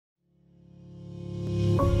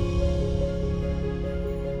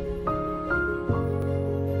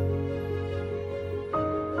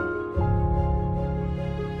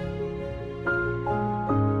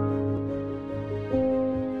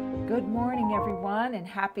everyone, and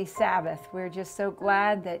happy Sabbath. We're just so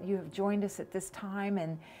glad that you have joined us at this time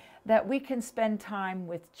and that we can spend time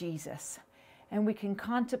with Jesus and we can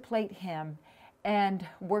contemplate Him and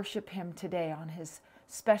worship Him today on His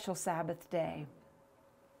special Sabbath day.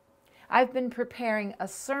 I've been preparing a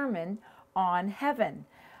sermon on heaven.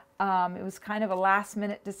 It was kind of a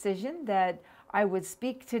last-minute decision that I would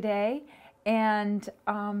speak today, and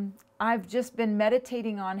I've just been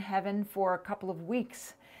meditating on heaven for a couple of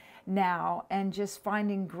weeks now and just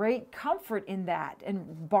finding great comfort in that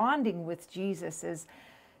and bonding with Jesus. Is,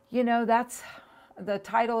 you know, that's the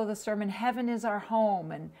title of the sermon, Heaven is Our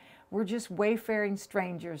Home, and we're just wayfaring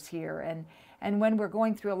strangers here. And when we're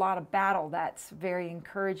going through a lot of battle, that's very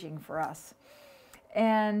encouraging for us.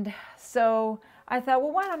 And so I thought,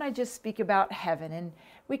 well, why don't I just speak about heaven? And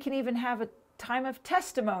we can even have a time of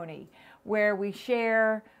testimony where we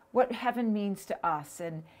share what heaven means to us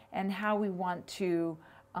and how we want to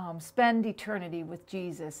spend eternity with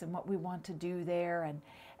Jesus and what we want to do there.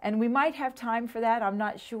 And we might have time for that, I'm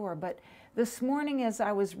not sure. But this morning as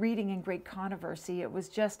I was reading in Great Controversy, it was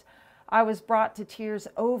just, I was brought to tears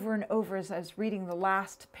over and over as I was reading the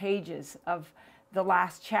last pages of the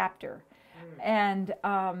last chapter. And,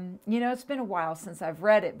 you know, it's been a while since I've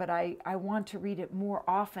read it, but I want to read it more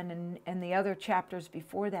often and the other chapters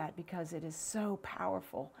before that because it is so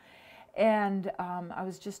powerful. And I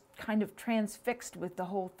was just kind of transfixed with the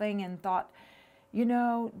whole thing and thought, you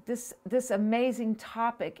know, this amazing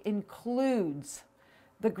topic includes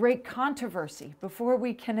the great controversy before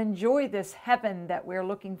we can enjoy this heaven that we're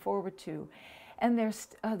looking forward to. And there's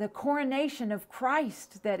the coronation of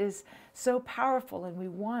Christ that is so powerful, and we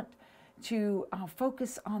want to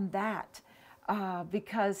focus on that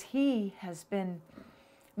because He has been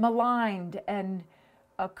maligned and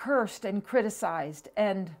cursed and criticized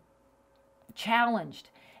and challenged,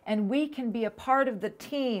 and we can be a part of the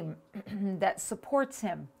team that supports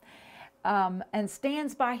Him and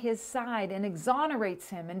stands by His side and exonerates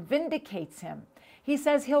Him and vindicates Him. He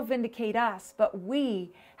says He'll vindicate us, but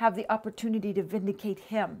we have the opportunity to vindicate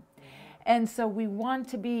Him. And so we want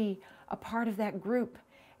to be a part of that group.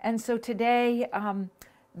 And so today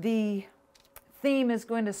the theme is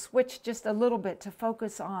going to switch just a little bit to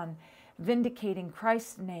focus on vindicating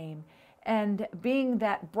Christ's name and being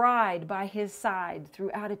that bride by His side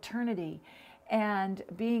throughout eternity, and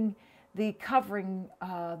being the covering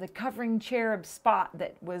cherub spot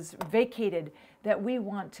that was vacated, that we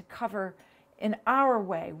want to cover in our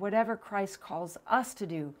way, whatever Christ calls us to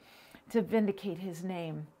do to vindicate His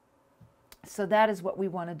name. So that is what we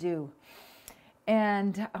want to do.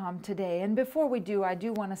 And today, and before we do, I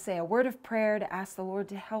do want to say a word of prayer to ask the Lord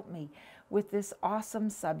to help me with this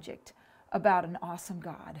awesome subject about an awesome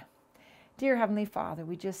God. Dear Heavenly Father,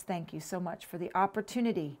 we just thank You so much for the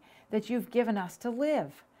opportunity that You've given us to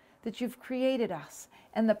live, that You've created us,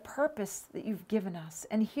 and the purpose that You've given us.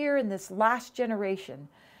 And here in this last generation,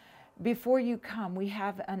 before You come, we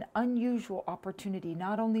have an unusual opportunity,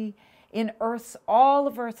 not only in all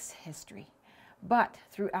of Earth's history, but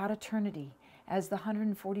throughout eternity, as the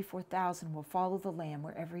 144,000 will follow the Lamb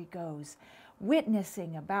wherever He goes,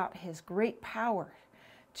 witnessing about His great power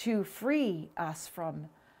to free us from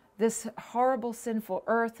this horrible, sinful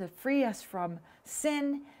earth, to free us from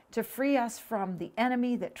sin, to free us from the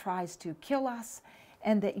enemy that tries to kill us,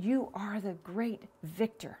 and that You are the great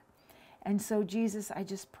victor. And so, Jesus, I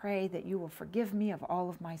just pray that You will forgive me of all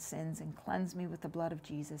of my sins and cleanse me with the blood of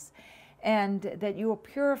Jesus, and that You will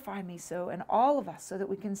purify me and all of us, so that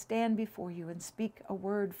we can stand before You and speak a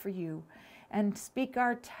word for You and speak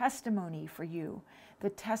our testimony for You, the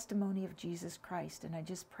testimony of Jesus Christ. And I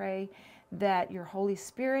just pray that Your Holy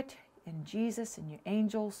Spirit and Jesus and Your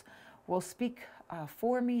angels will speak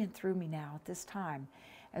for me and through me now at this time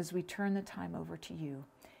as we turn the time over to You.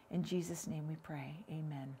 In Jesus' name we pray.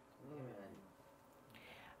 Amen.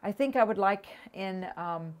 I think I would like, in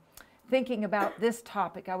thinking about this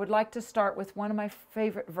topic, I would like to start with one of my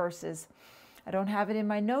favorite verses. I don't have it in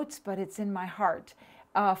my notes, but it's in my heart.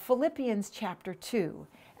 Philippians chapter 2,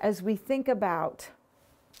 as we think about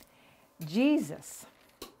Jesus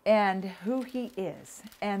and who He is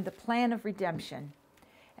and the plan of redemption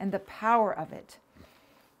and the power of it.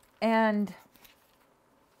 And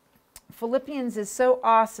Philippians is so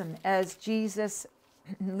awesome as Jesus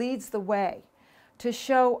leads the way to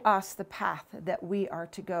show us the path that we are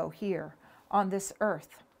to go here on this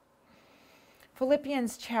earth.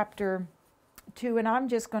 Philippians chapter 2, and I'm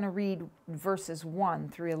just going to read verses 1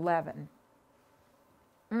 through 11.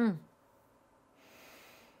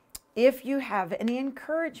 If you have any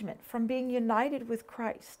encouragement from being united with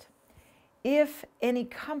Christ, if any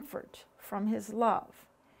comfort from His love,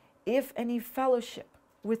 if any fellowship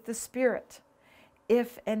with the Spirit,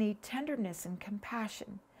 if any tenderness and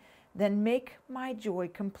compassion, then make my joy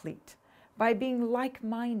complete by being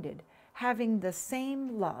like-minded, having the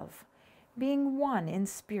same love, being one in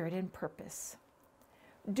spirit and purpose.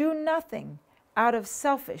 Do nothing out of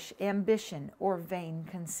selfish ambition or vain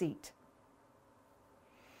conceit,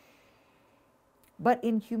 but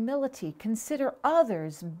in humility consider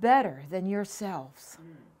others better than yourselves.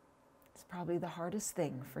 It's probably the hardest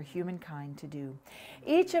thing for humankind to do.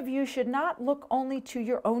 Each of you should not look only to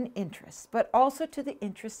your own interests, but also to the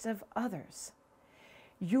interests of others.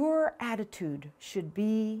 Your attitude should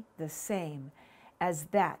be the same as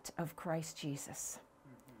that of Christ Jesus.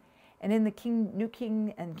 And in the New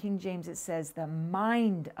King and King James, it says the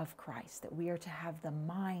mind of Christ, that we are to have the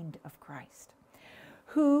mind of Christ,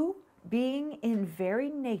 who, being in very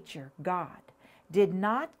nature God, did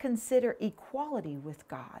not consider equality with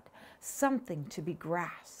God something to be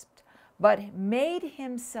grasped, but made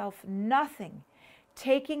himself nothing,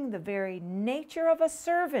 taking the very nature of a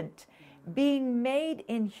servant, being made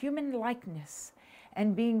in human likeness,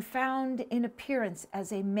 and being found in appearance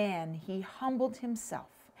as a man, he humbled himself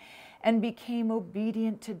and became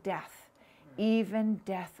obedient to death, even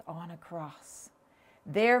death on a cross.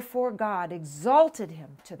 Therefore God exalted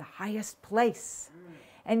him to the highest place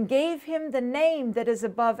and gave him the name that is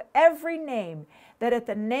above every name, that at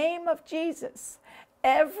the name of Jesus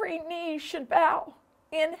every knee should bow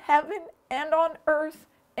in heaven and on earth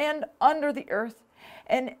and under the earth,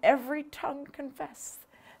 and every tongue confess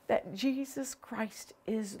that Jesus Christ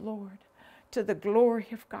is Lord, to the glory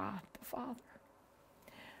of God the Father.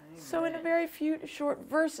 Amen. So in a very few short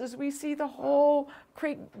verses, we see the whole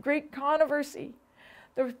great controversy,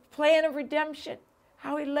 the plan of redemption,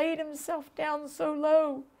 how he laid himself down so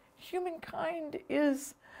low. Humankind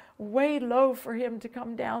is way low for him to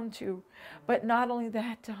come down to. But not only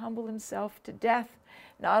that, to humble himself to death,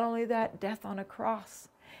 not only that, death on a cross.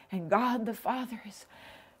 And God the Father is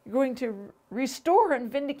going to restore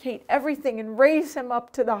and vindicate everything and raise him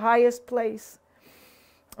up to the highest place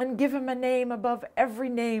and give him a name above every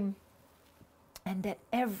name, and that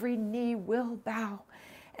every knee will bow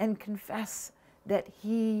and confess that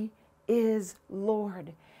he is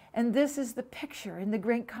Lord. And this is the picture in the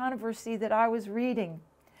great controversy that I was reading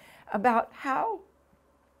about how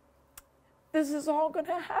this is all going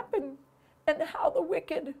to happen, and how the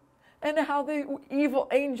wicked and how the evil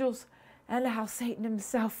angels and how Satan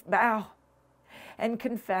himself bow and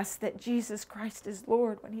confess that Jesus Christ is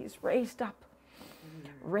Lord when he's raised up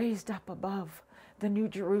above the New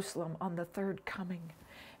Jerusalem on the third coming.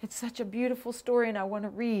 It's such a beautiful story, and I want to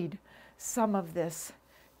read some of this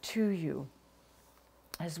to you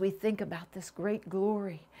as we think about this great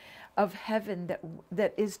glory of heaven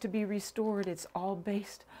that is to be restored. It's all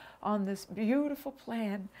based on this beautiful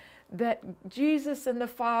plan that Jesus and the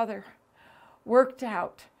Father worked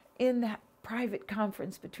out in that private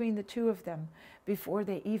conference between the two of them before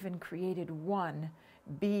they even created one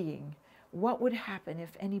being. What would happen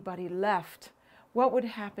if anybody left? What would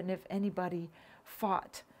happen if anybody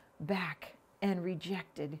fought back and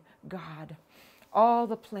rejected God? All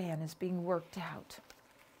the plan is being worked out.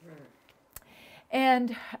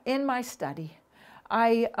 And in my study,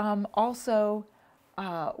 I also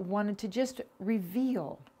wanted to just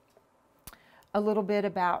reveal a little bit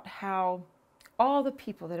about how all the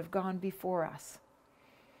people that have gone before us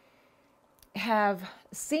have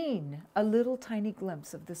seen a little tiny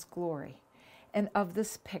glimpse of this glory and of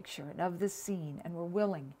this picture and of this scene, and were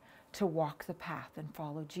willing to walk the path and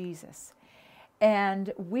follow Jesus.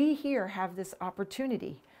 And we here have this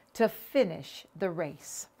opportunity to finish the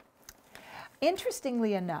race.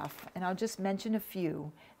 Interestingly enough, and I'll just mention a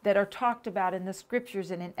few that are talked about in the scriptures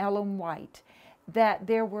and in Ellen White, that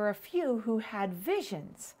there were a few who had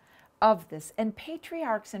visions of this, and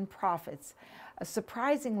patriarchs and prophets,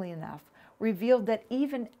 surprisingly enough, revealed that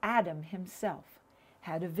even Adam himself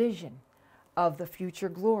had a vision of the future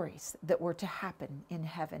glories that were to happen in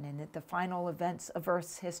heaven and at the final events of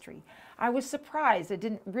Earth's history. I was surprised. I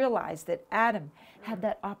didn't realize that Adam had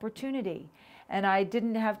that opportunity. And I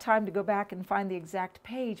didn't have time to go back and find the exact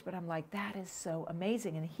page, but I'm like, that is so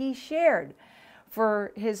amazing. And he shared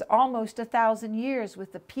for his almost 1,000 years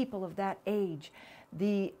with the people of that age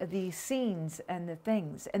the scenes and the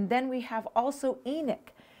things. And then we have also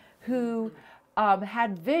Enoch, who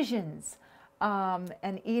had visions.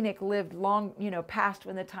 And Enoch lived long, past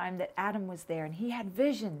when the time that Adam was there. And he had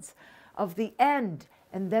visions of the end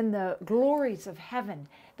and then the glories of heaven.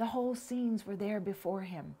 The whole scenes were there before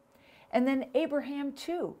him. And then Abraham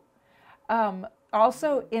too.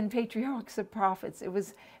 Also in Patriarchs and Prophets, it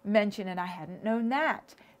was mentioned, and I hadn't known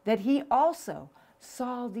that he also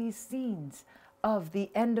saw these scenes of the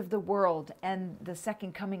end of the world and the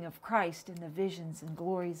second coming of Christ in the visions and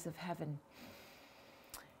glories of heaven.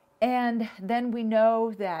 And then we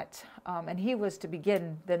know that, and he was to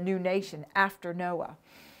begin the new nation after Noah.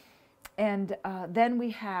 And then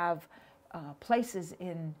we have places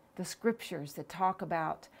in the scriptures that talk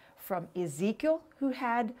about from Ezekiel, who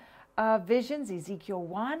had visions, Ezekiel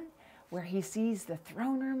 1, where he sees the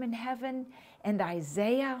throne room in heaven, and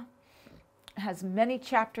Isaiah has many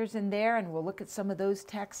chapters in there, and we'll look at some of those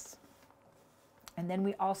texts. And then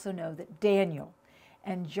we also know that Daniel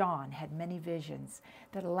and John had many visions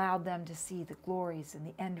that allowed them to see the glories and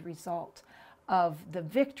the end result of the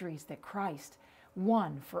victories that Christ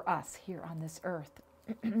won for us here on this earth.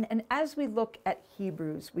 And as we look at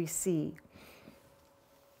Hebrews, we see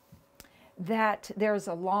that there's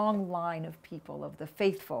a long line of people, of the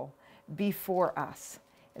faithful before us,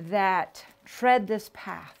 that tread this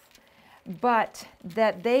path, but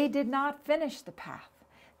that they did not finish the path.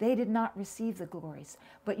 They did not receive the glories.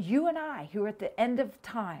 But you and I, who are at the end of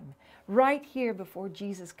time, right here before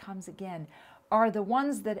Jesus comes again, are the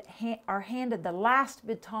ones that are handed the last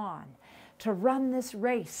baton to run this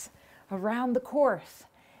race around the course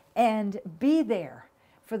and be there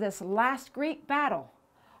for this last great battle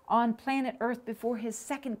on planet Earth before his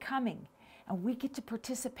second coming. And we get to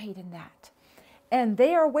participate in that. And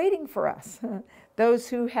they are waiting for us. Those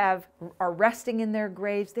who are resting in their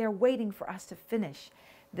graves, they're waiting for us to finish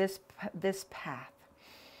this path.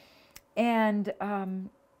 And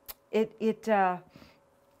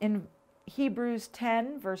in Hebrews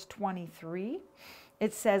 10, verse 23,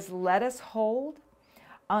 it says, "Let us hold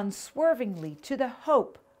unswervingly to the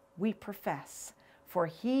hope we profess, for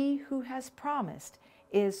he who has promised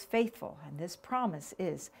is faithful." And this promise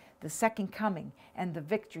is the second coming and the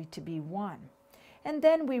victory to be won. And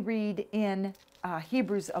then we read in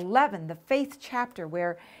Hebrews 11, the faith chapter,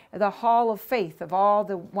 where the hall of faith of all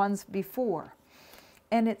the ones before.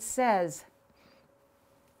 And it says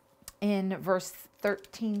in verse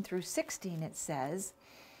 13 through 16, it says,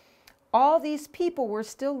 "All these people were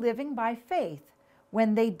still living by faith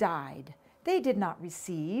when they died. They did not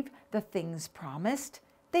receive the things promised.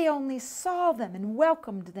 They only saw them and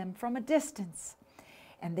welcomed them from a distance.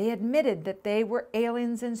 And they admitted that they were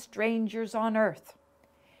aliens and strangers on earth.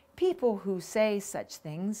 People who say such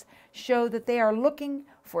things show that they are looking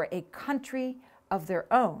for a country of their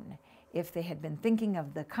own. If they had been thinking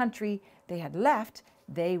of the country they had left,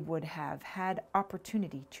 they would have had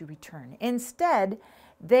opportunity to return. Instead,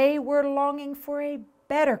 they were longing for a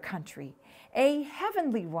better country, a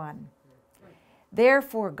heavenly one.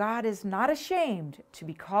 Therefore, God is not ashamed to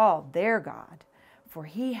be called their God, for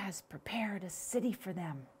he has prepared a city for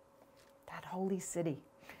them." That holy city.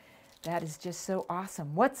 That is just so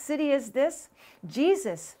awesome. What city is this?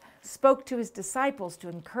 Jesus spoke to his disciples to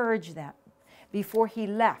encourage them before he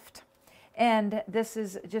left. And this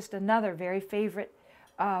is just another very favorite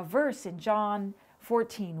verse in John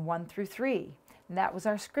 14, 1 through 3. And that was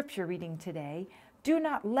our scripture reading today. "Do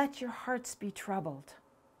not let your hearts be troubled."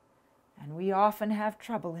 And we often have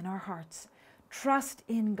trouble in our hearts. "Trust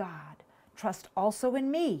in God. Trust also in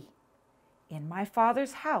me. In my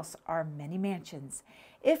Father's house are many mansions.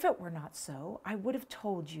 If it were not so, I would have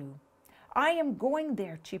told you. I am going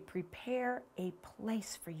there to prepare a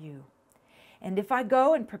place for you. And if I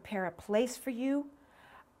go and prepare a place for you,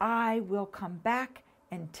 I will come back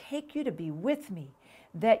and take you to be with me,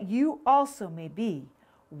 that you also may be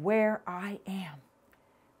where I am."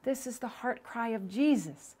 This is the heart cry of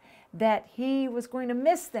Jesus, that he was going to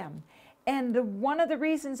miss them. And one of the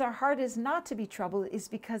reasons our heart is not to be troubled is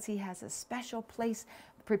because he has a special place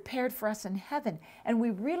prepared for us in heaven. And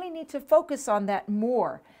we really need to focus on that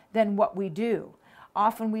more than what we do.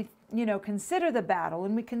 Often we, consider the battle,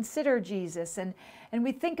 and we consider Jesus, and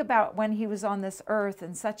we think about when he was on this earth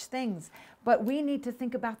and such things. But we need to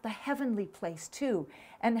think about the heavenly place too,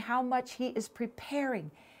 and how much he is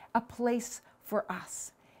preparing a place for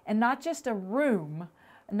us. And not just a room,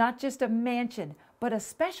 not just a mansion, but a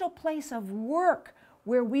special place of work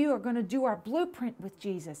where we are going to do our blueprint with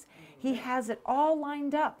Jesus. He has it all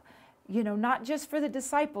lined up, not just for the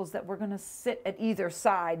disciples that were going to sit at either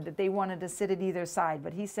side, that they wanted to sit at either side,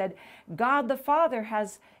 but he said, God the Father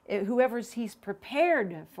has, whoever he's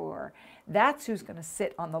prepared for, that's who's going to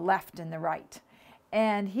sit on the left and the right.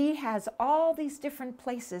 And he has all these different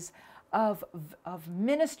places of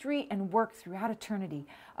ministry and work throughout eternity,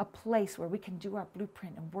 a place where we can do our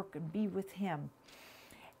blueprint and work and be with him,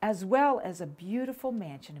 as well as a beautiful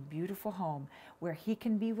mansion, a beautiful home where he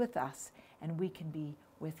can be with us and we can be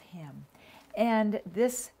with him. And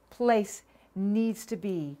this place needs to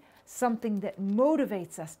be something that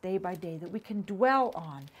motivates us day by day, that we can dwell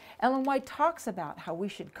on. Ellen White talks about how we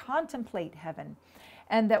should contemplate heaven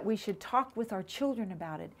and that we should talk with our children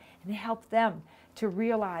about it and help them to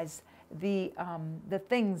realize the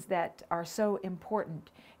things that are so important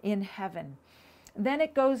in heaven. Then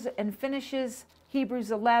it goes and finishes Hebrews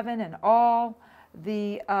 11 and all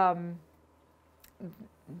the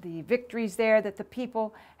victories there that the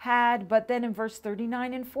people had. But then in verse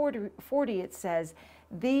 39 and 40 it says,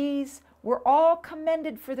 these were all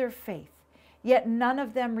commended for their faith, yet none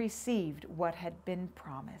of them received what had been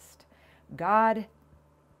promised. God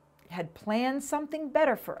had planned something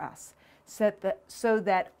better for us, so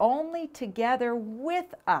that only together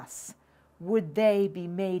with us would they be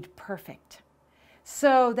made perfect.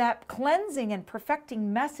 So that cleansing and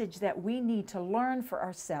perfecting message that we need to learn for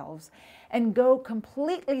ourselves and go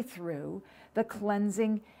completely through the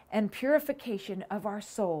cleansing and purification of our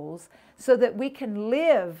souls so that we can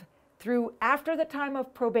live through after the time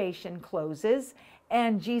of probation closes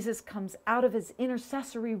and Jesus comes out of his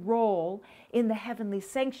intercessory role in the heavenly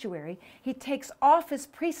sanctuary. He takes off his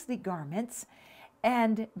priestly garments,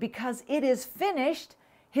 and because it is finished,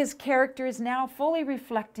 his character is now fully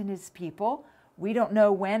reflected in his people. We don't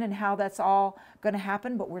know when and how that's all going to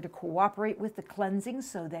happen, but we're to cooperate with the cleansing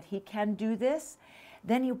so that he can do this.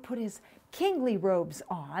 Then he'll put his kingly robes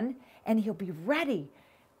on, and he'll be ready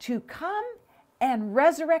to come and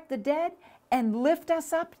resurrect the dead and lift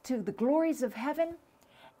us up to the glories of heaven,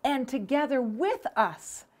 and together with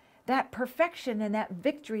us, that perfection and that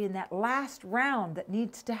victory in that last round that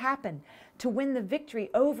needs to happen to win the victory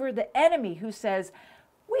over the enemy who says,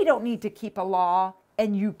 we don't need to keep a law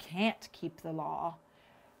and you can't keep the law.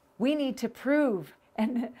 We need to prove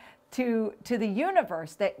and to the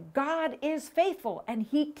universe that God is faithful and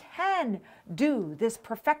he can do this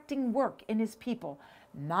perfecting work in his people,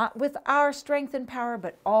 not with our strength and power,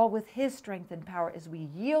 but all with his strength and power as we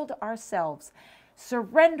yield ourselves,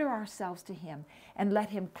 surrender ourselves to him, and let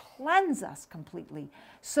him cleanse us completely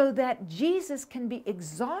so that Jesus can be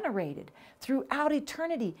exonerated throughout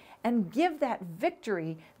eternity and give that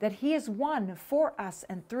victory that he has won for us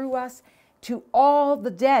and through us to all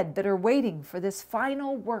the dead that are waiting for this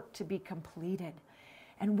final work to be completed.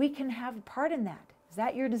 And we can have a part in that. Is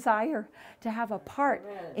that your desire? To have a part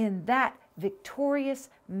in that victorious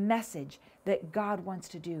message that God wants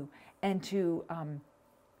to do, and to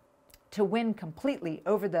win completely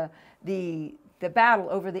over the battle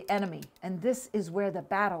over the enemy. And this is where the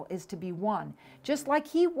battle is to be won. Just like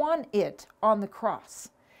he won it on the cross.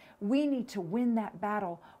 We need to win that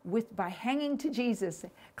battle by hanging to Jesus,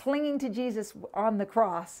 clinging to Jesus on the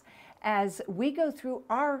cross as we go through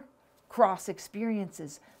our cross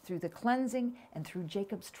experiences, through the cleansing and through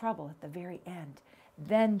Jacob's trouble at the very end.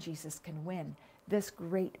 Then Jesus can win this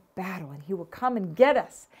great battle, and he will come and get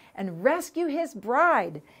us and rescue his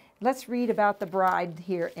bride. Let's read about the bride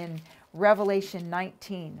here in Revelation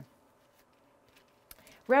 19.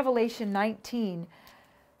 Revelation 19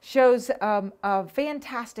 shows a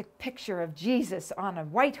fantastic picture of Jesus on a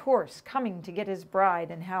white horse coming to get his bride,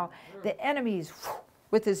 and how the enemies,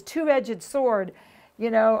 with his two-edged sword,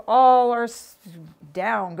 all are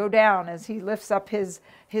go down as he lifts up his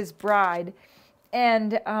bride.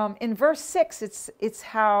 And in verse 6, it's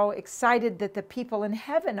how excited that the people in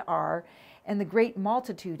heaven are, and the great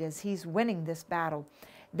multitude as he's winning this battle.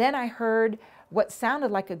 Then I heard what sounded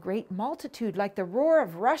like a great multitude, like the roar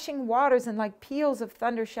of rushing waters and like peals of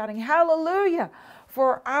thunder, shouting, "Hallelujah!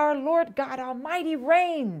 For our Lord God Almighty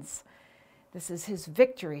reigns." This is his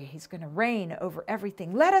victory. He's going to reign over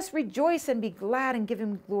everything. Let us rejoice and be glad and give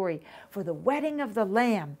him glory, for the wedding of the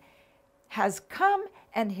Lamb has come,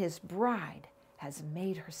 and his bride has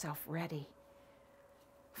made herself ready.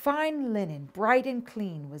 Fine linen, bright and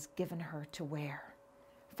clean, was given her to wear.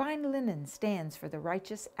 Fine linen stands for the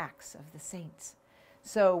righteous acts of the saints.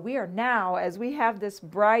 So we are now, as we have this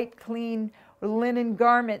bright, clean linen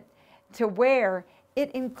garment to wear, it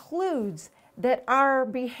includes that our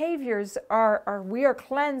behaviors we are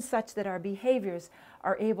cleansed such that our behaviors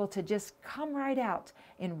are able to just come right out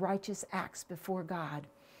in righteous acts before God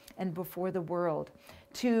and before the world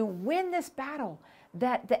to win this battle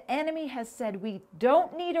that the enemy has said we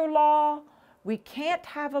don't need a law, we can't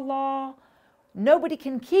have a law, nobody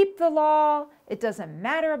can keep the law, it doesn't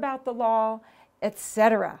matter about the law,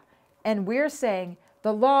 etc. And we're saying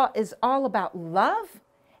the law is all about love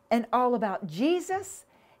and all about Jesus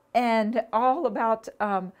and all about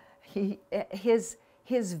his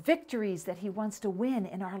victories that he wants to win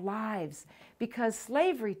in our lives, because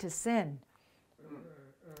slavery to sin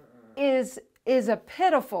is a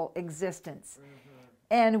pitiful existence.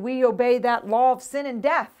 And we obey that law of sin and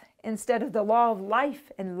death instead of the law of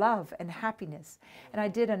life and love and happiness. And I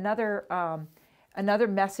did another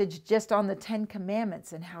message just on the 10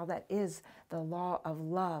 Commandments and how that is the law of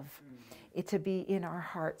love, it to be in our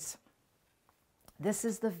hearts. This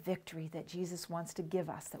is the victory that Jesus wants to give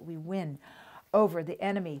us, that we win over the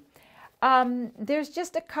enemy. There's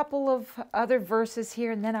just a couple of other verses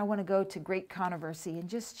here, and then I want to go to great controversy and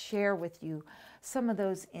just share with you some of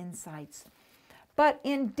those insights. But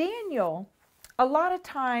in Daniel, a lot of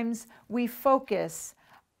times we focus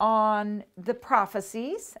on the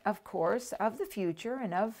prophecies, of course, of the future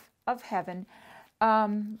and of heaven.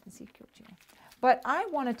 But I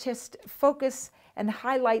want to just focus and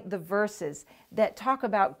highlight the verses that talk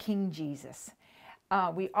about King Jesus.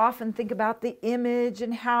 We often think about the image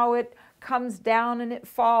and how it comes down and it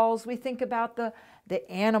falls. We think about the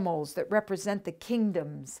animals that represent the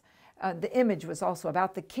kingdoms. The image was also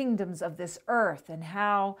about the kingdoms of this earth and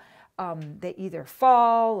how they either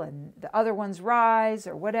fall and the other ones rise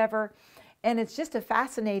or whatever. And it's just a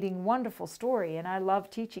fascinating, wonderful story, and I love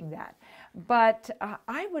teaching that. But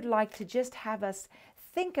I would like to just have us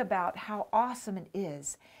think about how awesome it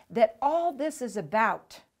is that all this is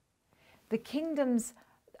about. The kingdoms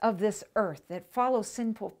of this earth that follow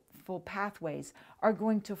sinful pathways are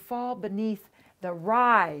going to fall beneath the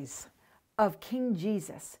rise of King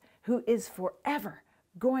Jesus, who is forever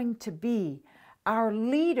going to be our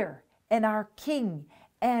leader and our king,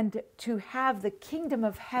 and to have the kingdom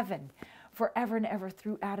of heaven forever and ever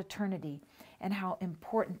throughout eternity, and how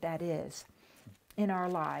important that is in our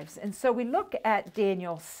lives. And so we look at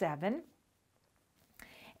Daniel 7,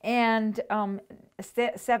 and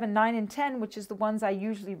 7, 9, and 10, which is the ones I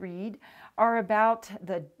usually read, are about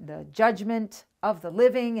the judgment of the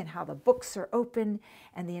living and how the books are open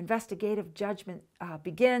and the investigative judgment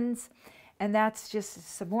begins. And that's just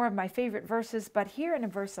some more of my favorite verses. But here in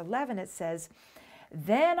verse 11 it says,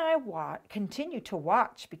 "Then I continue to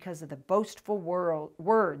watch because of the boastful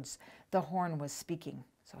words the horn was speaking."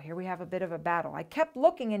 So here we have a bit of a battle. "I kept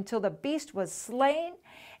looking until the beast was slain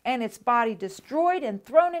and its body destroyed and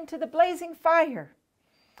thrown into the blazing fire.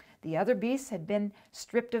 The other beasts had been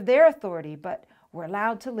stripped of their authority, but were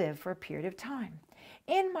allowed to live for a period of time.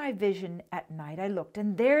 In my vision at night I looked,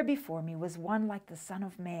 and there before me was one like the Son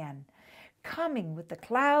of Man, coming with the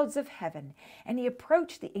clouds of heaven. And he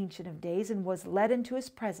approached the Ancient of Days and was led into his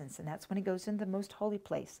presence." And that's when he goes into the most holy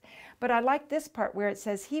place. But I like this part where it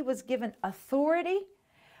says he was given authority,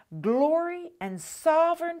 glory, and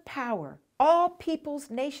sovereign power. All peoples,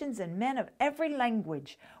 nations, and men of every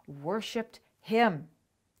language worshipped him.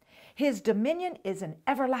 His dominion is an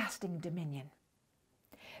everlasting dominion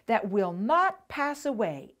that will not pass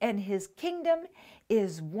away, and his kingdom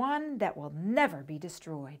is one that will never be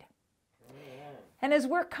destroyed. And as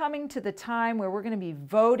we're coming to the time where we're going to be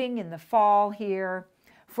voting in the fall here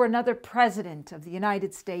for another president of the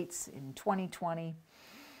United States in 2020,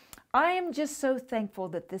 I am just so thankful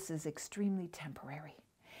that this is extremely temporary,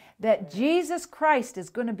 that Jesus Christ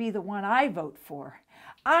is going to be the one I vote for.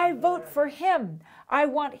 I vote for him. I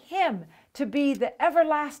want him to be the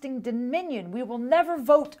everlasting dominion. We will never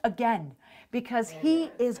vote again because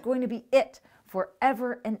he is going to be it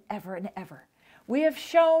forever and ever and ever. We have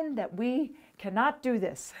shown that we cannot do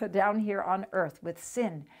this down here on earth with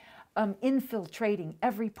sin infiltrating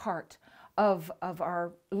every part of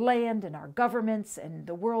our land and our governments and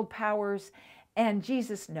the world powers. And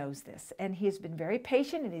Jesus knows this, and he has been very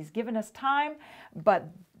patient, and he's given us time, but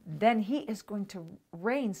then he is going to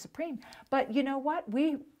reign supreme. But you know what?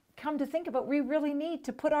 We come to think about, we really need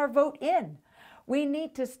to put our vote in. We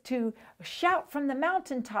need to shout from the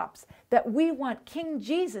mountaintops that we want King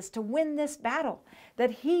Jesus to win this battle,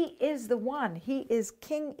 that he is the one. He is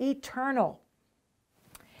King eternal.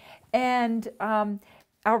 And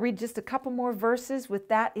I'll read just a couple more verses with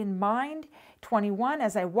that in mind. 21,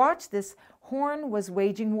 "As I watched, this horn was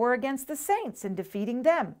waging war against the saints and defeating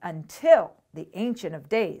them until the Ancient of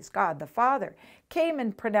Days, God the Father, came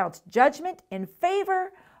and pronounced judgment in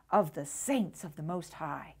favor of the saints of the Most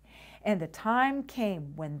High. And the time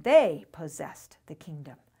came when they possessed the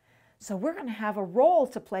kingdom." So we're going to have a role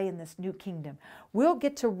to play in this new kingdom. We'll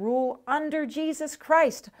get to rule under Jesus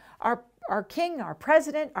Christ, our King, our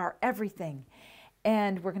President, our everything.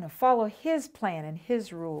 And we're going to follow his plan and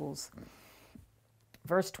his rules.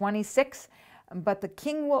 Verse 26, "But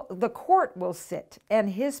the court will sit, and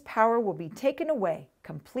his power will be taken away,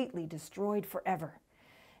 completely destroyed forever."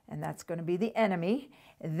 And that's going to be the enemy.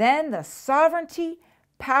 "Then the sovereignty,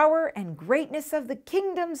 power, and greatness of the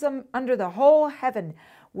kingdoms under the whole heaven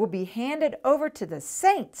will be handed over to the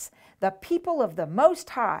saints, the people of the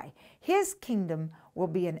Most High. His kingdom will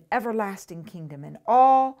be an everlasting kingdom, and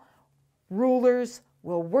all rulers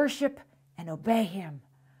will worship and obey him.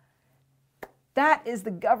 That is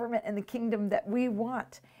the government and the kingdom that we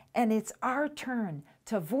want. And it's our turn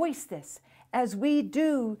to voice this as we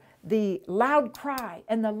do the loud cry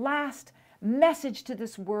and the last message to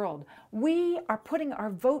this world. We are putting our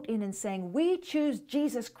vote in and saying, we choose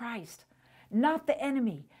Jesus Christ, not the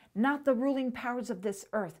enemy, not the ruling powers of this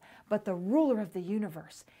earth, but the ruler of the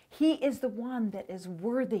universe. He is the one that is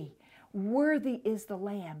worthy. Worthy is the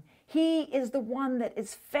Lamb. He is the one that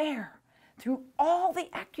is fair. Through all the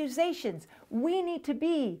accusations, we need to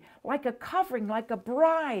be like a covering, like a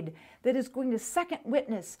bride that is going to second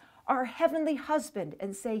witness our heavenly husband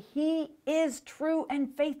and say, he is true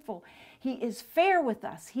and faithful. He is fair with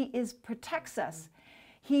us. He protects us.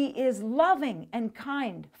 He is loving and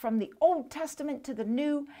kind from the Old Testament to the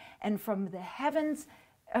New, and from the heavens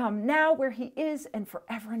now where he is and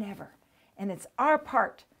forever and ever. And it's our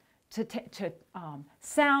part to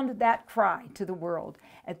sound that cry to the world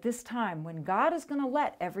at this time when God is going to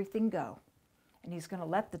let everything go. And he's going to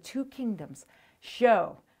let the two kingdoms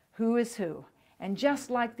show who is who. And just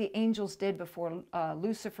like the angels did before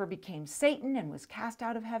Lucifer became Satan and was cast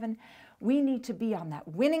out of heaven, we need to be on that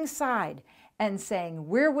winning side and saying,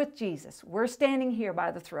 we're with Jesus. We're standing here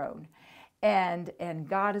by the throne. And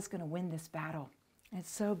God is going to win this battle. It's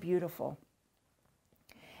so beautiful.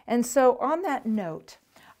 And so on that note,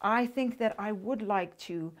 I think that I would like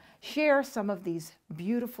to share some of these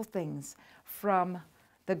beautiful things from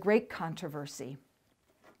the great controversy.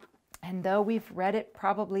 And though we've read it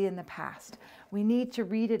probably in the past, we need to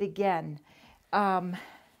read it again and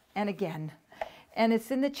again. And it's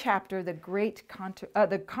in the chapter,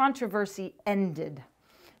 the controversy ended.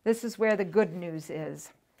 This is where the good news is.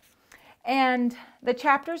 And the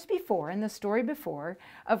chapters before, and the story before,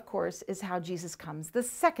 of course, is how Jesus comes the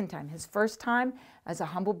second time. His first time as a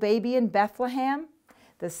humble baby in Bethlehem.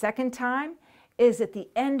 The second time is at the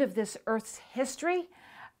end of this earth's history,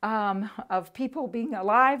 of people being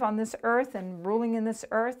alive on this earth and ruling in this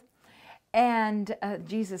earth. And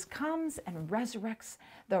Jesus comes and resurrects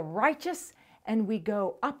the righteous, and we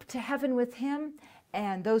go up to heaven with him.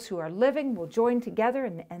 And those who are living will join together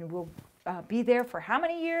and will be there for how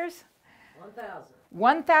many years? 1,000.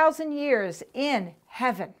 1,000 years in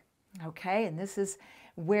heaven. Okay, and this is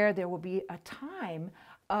where there will be a time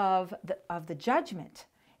of the judgment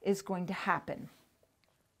is going to happen.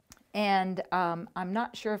 And I'm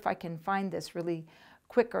not sure if I can find this really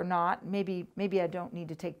quick or not. Maybe I don't need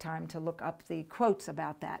to take time to look up the quotes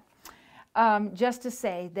about that. Just to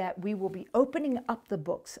say that we will be opening up the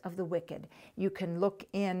books of the wicked. You can look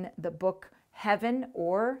in the book Heaven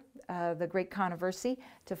or the Great Controversy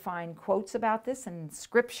to find quotes about this and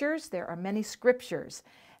scriptures. There are many scriptures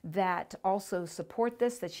that also support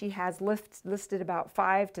this, that she has listed about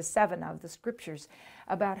 5 to 7 of the scriptures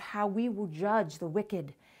about how we will judge the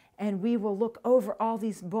wicked. And we will look over all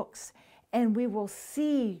these books and we will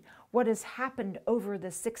see what has happened over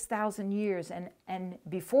the 6,000 years and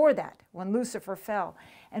before that, when Lucifer fell.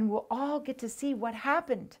 And we'll all get to see what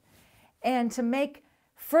happened and to make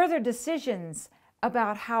further decisions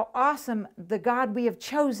about how awesome the God we have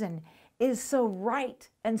chosen is, so right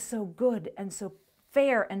and so good and so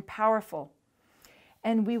fair and powerful.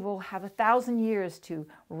 And we will have 1,000 years to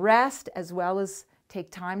rest as well as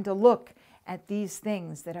take time to look at these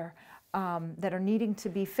things that are needing to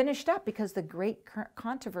be finished up, because the great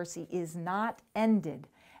controversy is not ended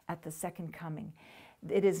at the second coming.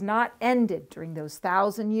 It is not ended during those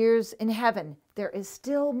 1,000 years in heaven. There is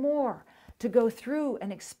still more to go through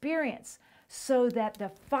and experience so that the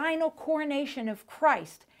final coronation of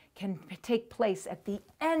Christ can take place at the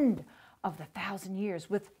end of the 1,000 years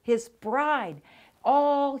with his bride,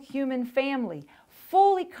 all human family,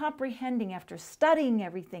 fully comprehending after studying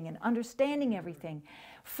everything and understanding everything,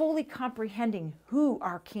 fully comprehending who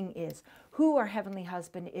our King is, who our heavenly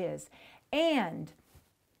husband is, and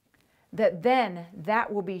that then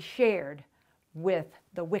that will be shared with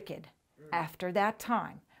the wicked after that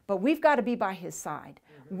time. But we've got to be by his side.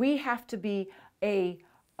 We have to be a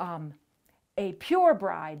pure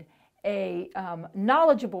bride, a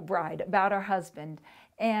knowledgeable bride about our husband,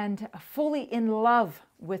 and fully in love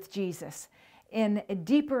with Jesus in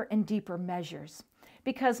deeper and deeper measures.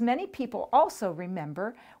 Because many people also,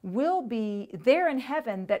 remember, will be there in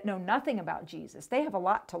heaven that know nothing about Jesus. They have a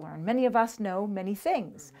lot to learn. Many of us know many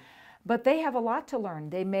things, but they have a lot to learn.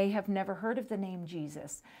 They may have never heard of the name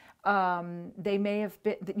Jesus. They may have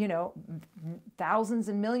been, thousands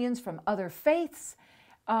and millions from other faiths,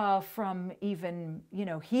 from even,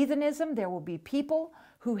 heathenism. There will be people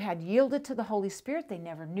who had yielded to the Holy Spirit. They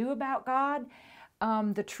never knew about God,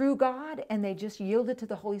 the true God, and they just yielded to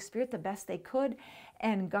the Holy Spirit the best they could.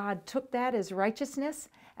 and God took that as righteousness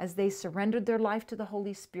as they surrendered their life to the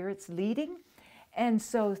Holy Spirit's leading. And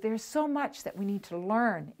so there's so much that we need to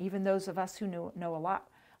learn, even those of us who know a lot,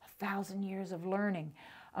 1,000 years of learning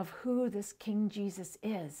of who this King Jesus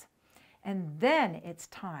is. And then it's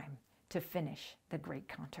time to finish the great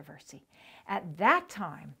controversy. At that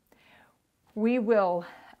time, we will,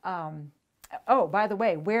 oh, by the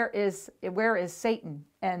way, where is Satan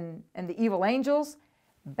and the evil angels?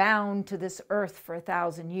 Bound to this earth for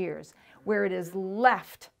 1,000 years, where it is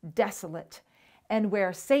left desolate, and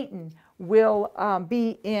where Satan will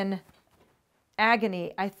be in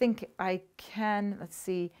agony. I think I can, let's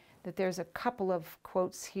see, that there's a couple of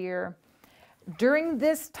quotes here. During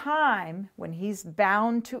this time, when he's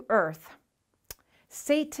bound to earth,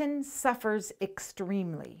 Satan suffers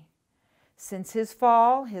extremely. Since his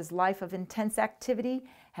fall, his life of intense activity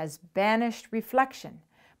has banished reflection,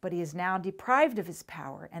 but he is now deprived of his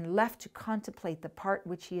power and left to contemplate the part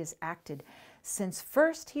which he has acted since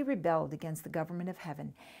first he rebelled against the government of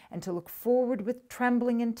heaven, and to look forward with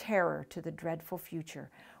trembling and terror to the dreadful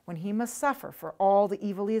future, when he must suffer for all the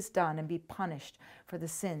evil he has done and be punished for the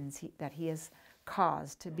sins that he has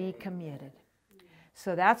caused to be committed.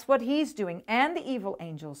 So that's what he's doing, and the evil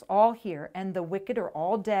angels all here, and the wicked are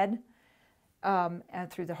all dead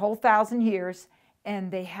and through the whole 1,000 years,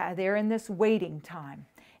 and they're in this waiting time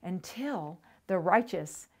until the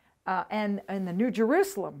righteous and the New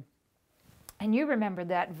Jerusalem. And you remember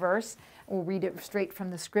that verse. We'll read it straight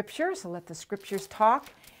from the Scripture, so let the Scriptures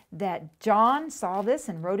talk. That John saw this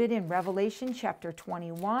and wrote it in Revelation chapter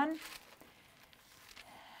 21.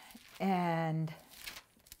 And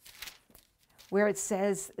where it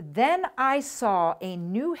says, "Then I saw a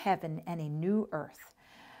new heaven and a new earth.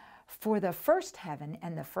 For the first heaven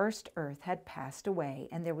and the first earth had passed away,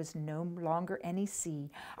 and there was no longer any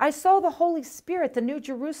sea. I saw the Holy Spirit, the New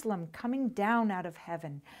Jerusalem, coming down out of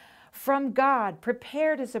heaven from God,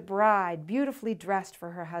 prepared as a bride, beautifully dressed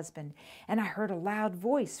for her husband. And I heard a loud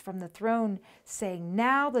voice from the throne saying,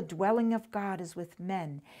 'Now the dwelling of God is with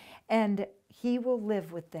men, and he will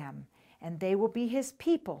live with them, and they will be his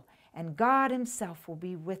people, and God himself will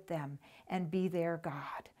be with them and be their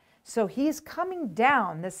God.'" So he's coming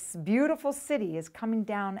down. This beautiful city is coming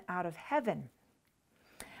down out of heaven.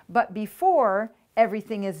 But before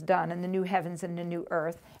everything is done in the new heavens and the new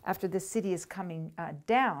earth, after the city is coming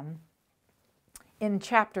down, in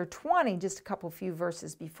chapter 20, just a few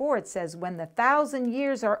verses before, it says, "When the 1,000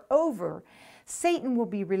 years are over, Satan will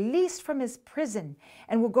be released from his prison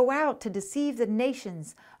and will go out to deceive the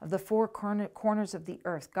nations of the four corners of the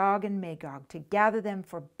earth, Gog and Magog, to gather them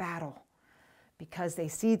for battle, because they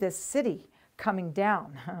see this city coming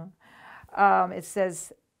down." It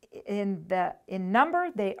says, in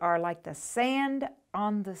number, they are like the sand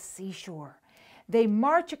on the seashore. They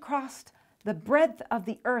march across the breadth of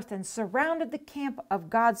the earth and surrounded the camp of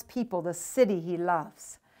God's people, the city he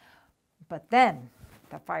loves. But then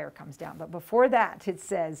the fire comes down. But before that, it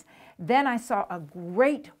says, "Then I saw a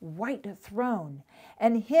great white throne,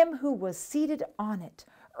 and him who was seated on it.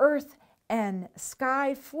 Earth and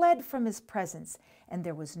sky fled from his presence, and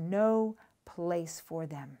there was no place for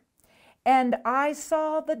them. And I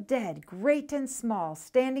saw the dead, great and small,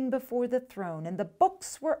 standing before the throne, and the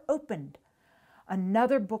books were opened.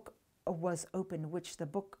 Another book was opened, which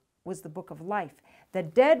was the book of life. The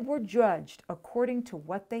dead were judged according to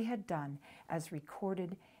what they had done, as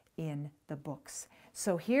recorded in the books."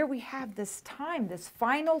 So here we have this time, this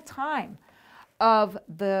final time of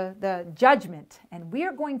the judgment. And we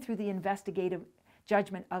are going through the investigative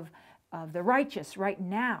judgment of the righteous right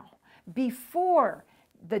now, before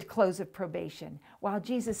the close of probation, while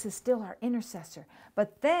Jesus is still our intercessor.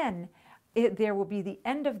 But then there will be the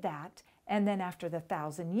end of that, and then after the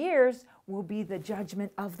 1,000 years will be the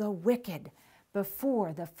judgment of the wicked,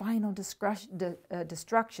 before the final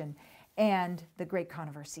destruction and the great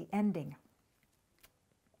controversy ending.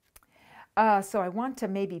 So I want to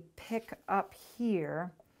maybe pick up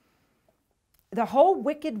here. "The whole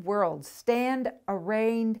wicked world stand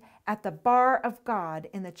arraigned at the bar of God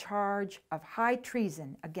in the charge of high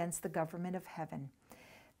treason against the government of heaven.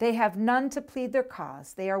 They have none to plead their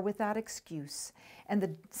cause. They are without excuse, and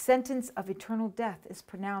the sentence of eternal death is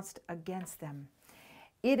pronounced against them.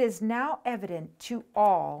 It is now evident to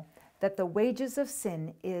all that the wages of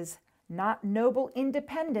sin is not noble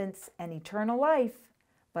independence and eternal life,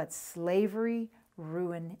 but slavery,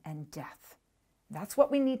 ruin, and death." That's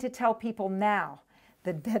what we need to tell people now,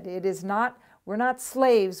 that it is not, we're not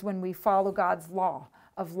slaves when we follow God's law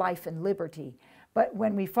of life and liberty, but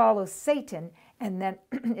when we follow Satan, and then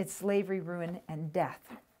it's slavery, ruin, and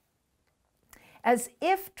death. As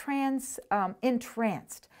if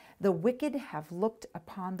entranced, The wicked have looked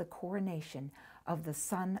upon the coronation of the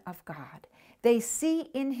Son of God. They see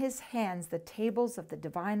in his hands the tables of the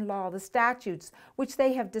divine law, the statutes which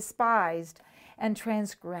they have despised and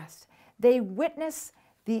transgressed. They witness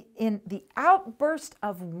in the outburst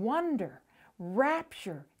of wonder,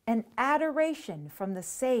 rapture, and adoration from the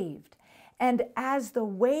saved. And as the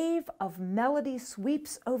wave of melody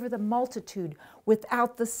sweeps over the multitude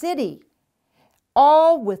without the city,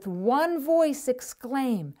 all with one voice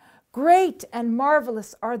exclaim, "Great and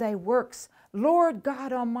marvelous are thy works, Lord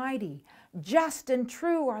God Almighty. Just and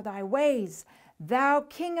true are thy ways, thou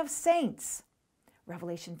King of saints."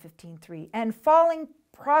 Revelation 15:3. And falling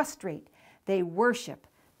prostrate, they worship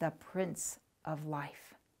the Prince of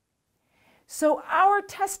Life. So our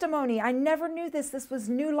testimony, I never knew this. This was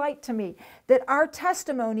new light to me, that our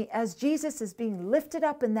testimony as Jesus is being lifted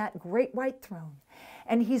up in that great white throne,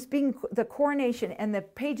 and he's being the coronation, and the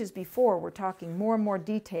pages before we're talking more and more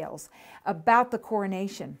details about the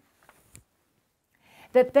coronation.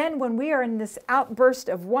 That then when we are in this outburst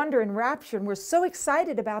of wonder and rapture, and we're so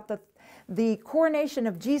excited about the coronation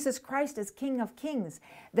of Jesus Christ as King of Kings,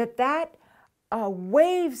 that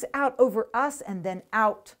waves out over us and then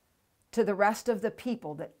out to the rest of the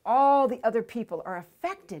people, that all the other people are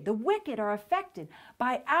affected, the wicked are affected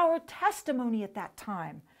by our testimony at that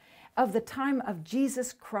time, of the time of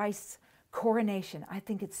Jesus Christ's coronation. I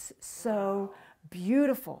think it's so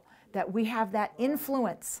beautiful that we have that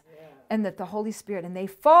influence and that the Holy Spirit, and they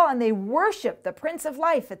fall and they worship the Prince of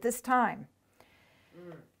Life at this time.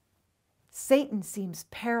 Satan seems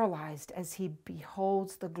paralyzed as he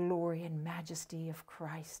beholds the glory and majesty of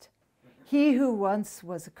Christ. He who once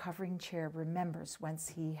was a covering cherub remembers whence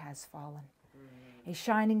he has fallen. A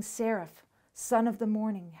shining seraph, son of the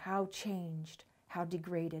morning, how changed, how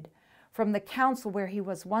degraded. From the council where he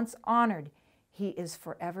was once honored, he is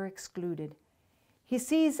forever excluded. He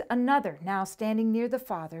sees another now standing near the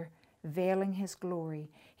Father, veiling his glory.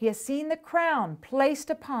 He has seen the crown placed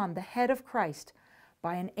upon the head of Christ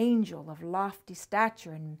by an angel of lofty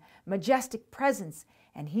stature and majestic presence,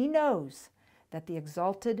 and he knows that the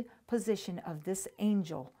exalted position of this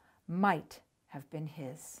angel might have been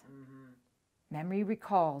his. Memory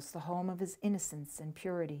recalls the home of his innocence and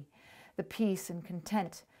purity, the peace and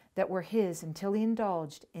content that were his until he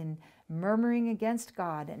indulged in murmuring against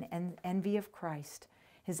God and envy of Christ,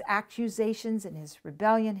 his accusations and his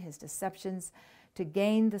rebellion, his deceptions, to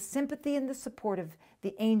gain the sympathy and the support of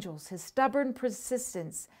the angels, his stubborn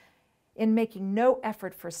persistence in making no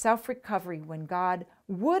effort for self-recovery when God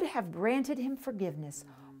would have granted him forgiveness,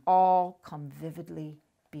 all come vividly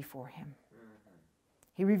before him.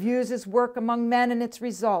 He reviews his work among men and its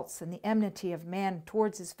results, and the enmity of man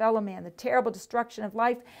towards his fellow man, the terrible destruction of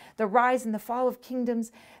life, the rise and the fall of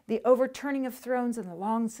kingdoms, the overturning of thrones, and the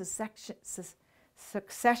long succession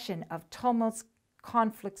of tumults,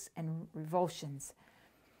 conflicts, and revulsions.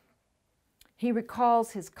 He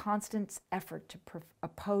recalls his constant effort to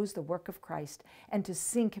oppose the work of Christ and to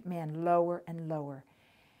sink man lower and lower.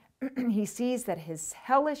 He sees that his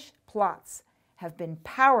hellish plots have been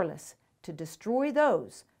powerless to destroy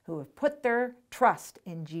those who have put their trust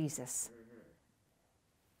in Jesus.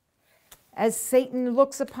 As Satan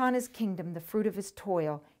looks upon his kingdom, the fruit of his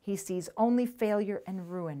toil, he sees only failure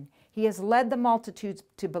and ruin. He has led the multitudes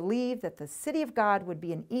to believe that the city of God would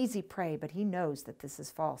be an easy prey, but he knows that this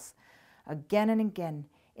is false. Again and again,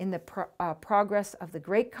 in the progress of the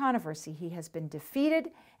great controversy, he has been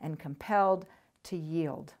defeated and compelled to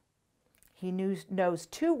yield. He knows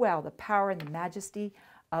too well the power and the majesty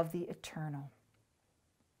of the eternal.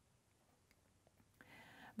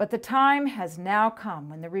 But the time has now come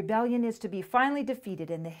when the rebellion is to be finally defeated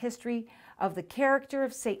and the history of the character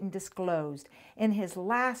of Satan disclosed. In his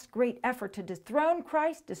last great effort to dethrone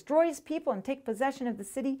Christ, destroy his people, and take possession of the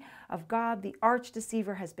city of God, the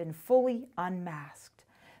arch-deceiver has been fully unmasked.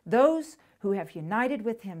 Those who have united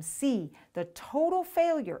with him see the total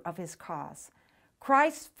failure of his cause.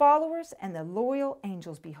 Christ's followers and the loyal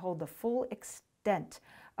angels behold the full extent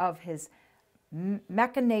of his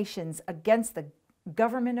machinations against the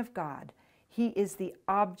government of God. He is the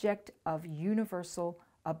object of universal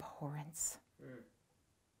abhorrence.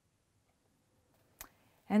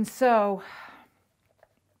 And so,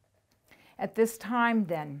 at this time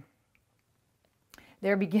then,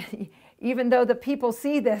 even though the people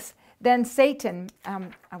see this, then Satan,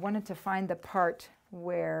 I wanted to find the part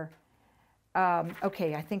where,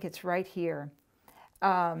 okay, I think it's right here.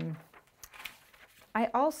 I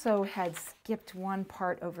also had skipped one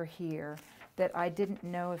part over here that I didn't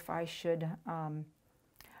know if I should,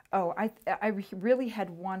 I really had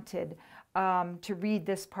wanted to read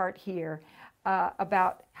this part here.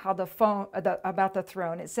 about how about the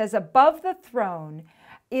throne. It says, above the throne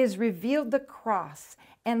is revealed the cross,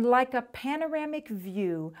 and like a panoramic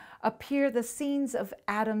view appear the scenes of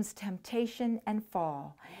Adam's temptation and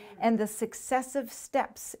fall, and the successive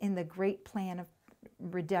steps in the great plan of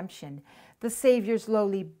redemption, the Savior's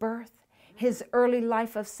lowly birth, his early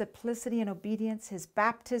life of simplicity and obedience, his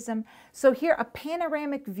baptism. So here, a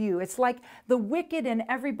panoramic view. It's like the wicked and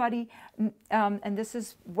everybody, and this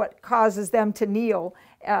is what causes them to kneel,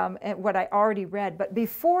 and what I already read. But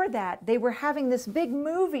before that, they were having this big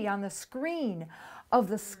movie on the screen of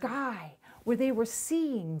the sky where they were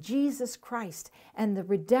seeing Jesus Christ and the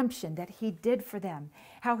redemption that he did for them,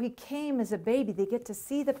 how he came as a baby. They get to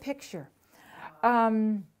see the picture.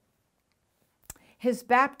 His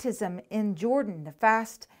baptism in Jordan, the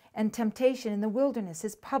fast and temptation in the wilderness,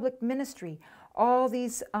 his public ministry, all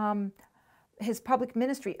these, his public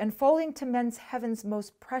ministry, unfolding to men's heaven's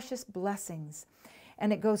most precious blessings.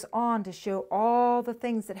 And it goes on to show all the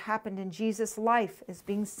things that happened in Jesus' life as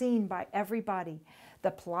being seen by everybody.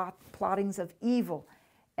 The plottings of evil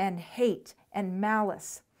and hate and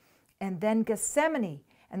malice. And then Gethsemane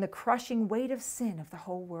and the crushing weight of sin of the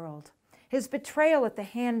whole world. His betrayal at the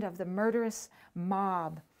hand of the murderous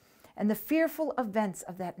mob, and the fearful events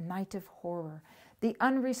of that night of horror, the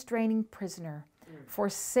unrestraining prisoner,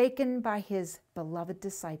 forsaken by his beloved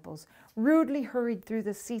disciples, rudely hurried through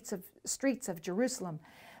the streets of Jerusalem,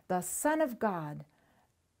 the Son of God,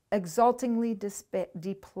 exultingly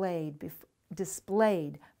displayed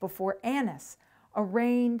before Annas,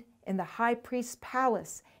 arraigned in the high priest's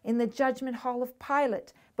palace, in the judgment hall of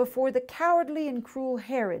Pilate, before the cowardly and cruel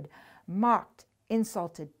Herod, mocked,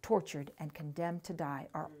 insulted, tortured, and condemned to die,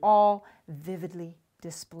 are all vividly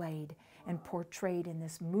displayed and portrayed in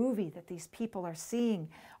this movie that these people are seeing.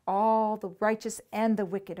 All the righteous and the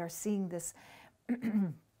wicked are seeing this.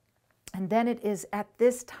 And then it is at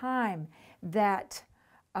this time that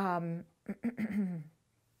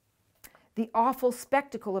the awful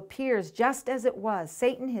spectacle appears just as it was.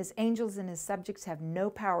 Satan, his angels, and his subjects have no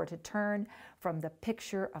power to turn from the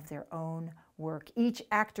picture of their own work. Each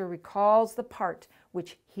actor recalls the part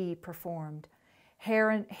which he performed.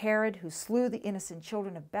 Herod, who slew the innocent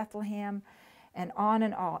children of Bethlehem, and on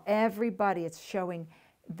and on. Everybody, it's showing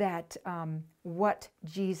that what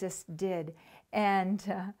Jesus did,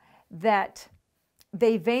 and that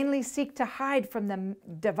they vainly seek to hide from the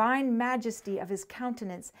divine majesty of his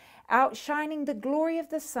countenance, outshining the glory of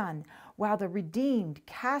the sun, while the redeemed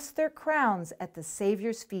cast their crowns at the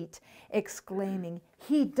Savior's feet, exclaiming,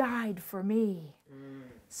 "He died for me."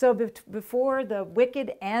 So before the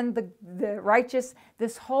wicked and the righteous,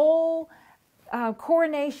 this whole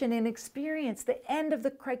coronation and experience, the end of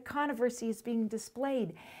the controversy is being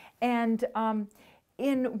displayed. And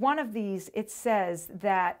in one of these, it says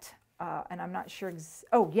that, and I'm not sure,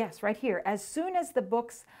 oh yes, right here, as soon as the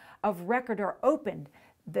books of record are opened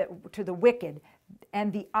to the wicked,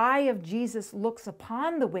 and the eye of Jesus looks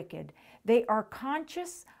upon the wicked, they are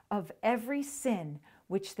conscious of every sin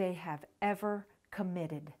which they have ever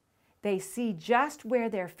committed. They see just where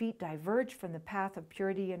their feet diverge from the path of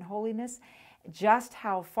purity and holiness, just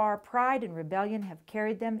how far pride and rebellion have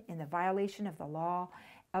carried them in the violation of the law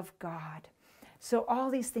of God. So all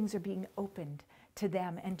these things are being opened to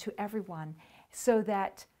them and to everyone, so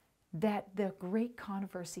that the great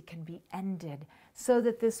controversy can be ended, so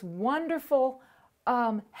that this wonderful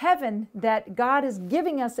heaven that God is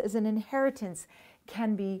giving us as an inheritance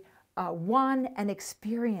can be won and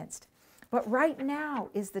experienced. But right now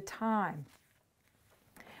is the time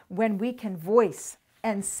when we can voice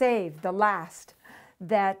and save the last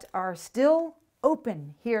that are still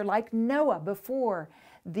open here, like Noah before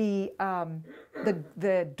the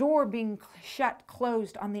door being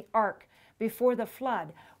closed on the ark before the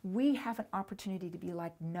flood. We have an opportunity to be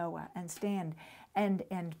like Noah and stand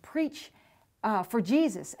and preach for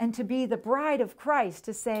Jesus, and to be the bride of Christ,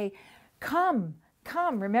 to say, "Come,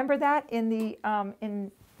 come." Remember that in the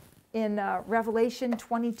in Revelation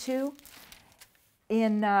 22,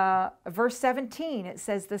 in verse 17, it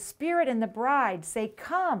says, "The Spirit and the bride say,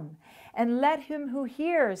 'Come,' and let him who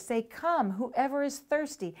hears say, 'Come.' Whoever is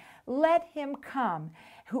thirsty, let him come.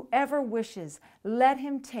 Whoever wishes, let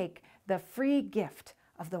him take the free gift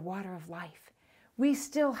of the water of life." We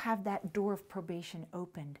still have that door of probation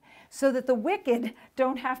opened, so that the wicked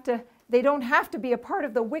don't have to be a part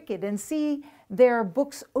of the wicked and see their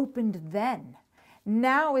books opened then.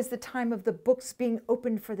 Now is the time of the books being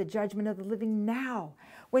opened for the judgment of the living now,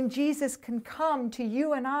 when Jesus can come to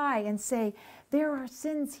you and I and say, "There are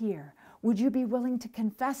sins here. Would you be willing to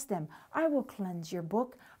confess them? I will cleanse your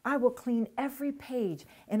book. I will clean every page,"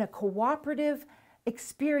 in a cooperative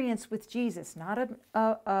experience with Jesus, not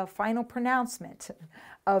a final pronouncement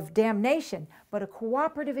of damnation, but a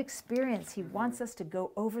cooperative experience. He wants us to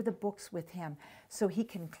go over the books with him so he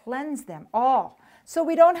can cleanse them all. So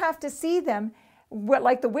we don't have to see them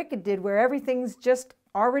like the wicked did, where everything's just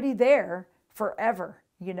already there forever,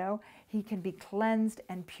 you know. He can be cleansed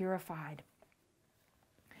and purified.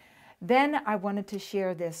 Then I wanted to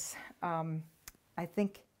share this, one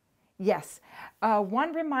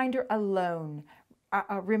reminder alone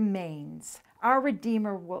remains. Our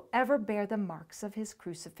Redeemer will ever bear the marks of his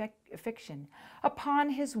crucifixion. Upon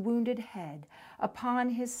his wounded head, upon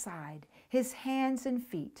his side, his hands and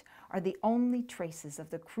feet are the only traces of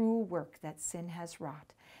the cruel work that sin has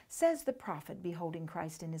wrought. Says the prophet, beholding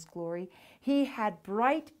Christ in his glory, he had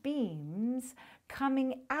bright beams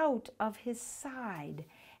coming out of his side,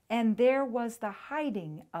 and there was the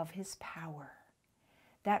hiding of his power.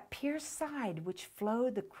 That pierced side which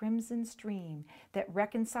flowed the crimson stream that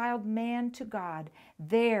reconciled man to God,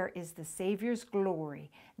 there is the Savior's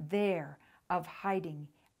glory, there of hiding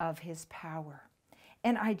of his power.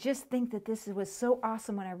 And I just think that this was so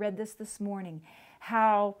awesome when I read this morning,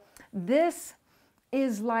 how this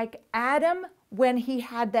is like Adam when he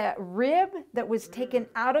had that rib that was taken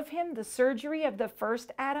out of him, the surgery of the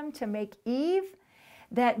first Adam to make Eve,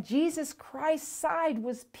 that Jesus Christ's side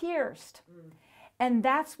was pierced. And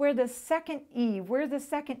that's where the second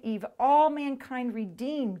Eve, all mankind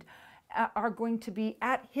redeemed are going to be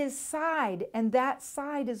at his side. And that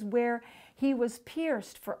side is where he was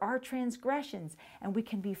pierced for our transgressions. And we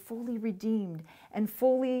can be fully redeemed and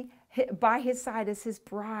fully by his side as his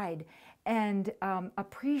bride, and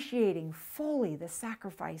appreciating fully the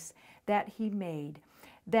sacrifice that he made.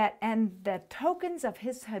 And the tokens of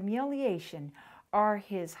his humiliation are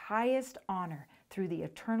his highest honor through the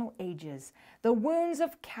eternal ages. The wounds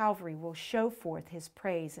of Calvary will show forth his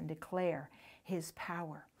praise and declare his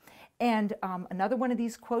power. And another one of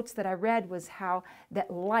these quotes that I read was how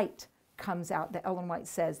that light comes out, that Ellen White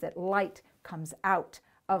says that light comes out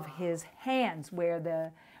of his hands where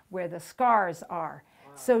the scars are.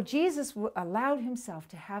 So Jesus allowed himself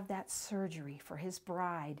to have that surgery for his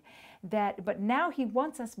bride, but now he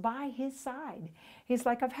wants us by his side. He's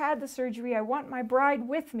like, I've had the surgery. I want my bride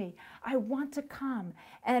with me. I want to come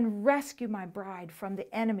and rescue my bride from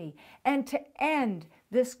the enemy and to end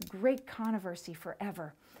this great controversy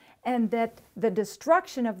forever. And that the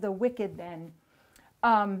destruction of the wicked then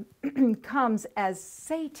comes as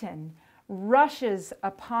Satan rushes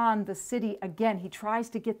upon the city again. He tries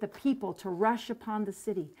to get the people to rush upon the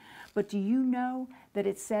city. But do you know that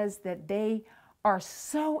it says that they are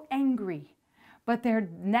so angry, but they're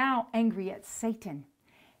now angry at Satan.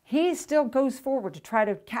 He still goes forward to try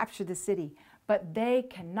to capture the city, but they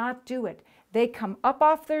cannot do it. They come up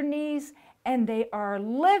off their knees and they are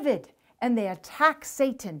livid and they attack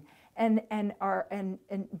Satan, and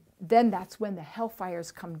then that's when the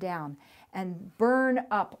hellfires come down and burn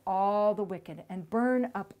up all the wicked and burn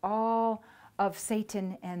up all of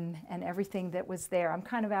Satan and everything that was there. I'm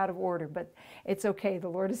kind of out of order, but it's okay. The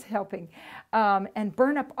Lord is helping. And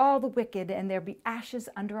burn up all the wicked, and there be ashes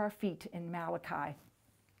under our feet in Malachi.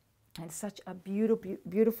 And such a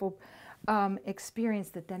beautiful experience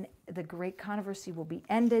that then the great controversy will be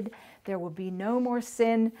ended. There will be no more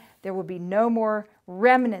sin. There will be no more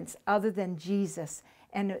remnants other than Jesus.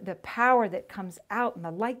 And the power that comes out and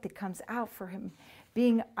the light that comes out for him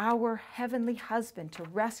being our heavenly husband to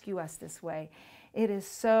rescue us this way. It is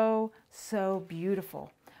so, so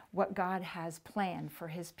beautiful what God has planned for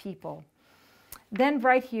his people. Then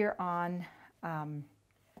right here on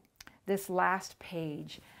this last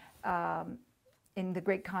page, in the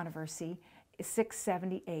Great Controversy,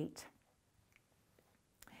 678.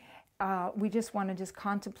 We just want to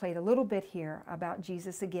contemplate a little bit here about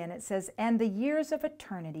Jesus again. It says, and the years of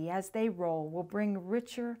eternity as they roll will bring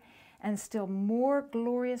richer and still more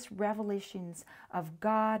glorious revelations of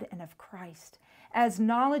God and of Christ. As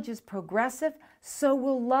knowledge is progressive, so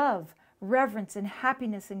will love, reverence, and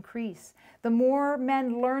happiness increase. The more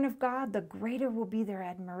men learn of God, the greater will be their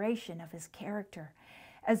admiration of his character.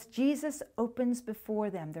 As Jesus opens before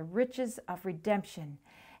them the riches of redemption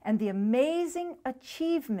and the amazing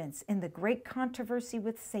achievements in the great controversy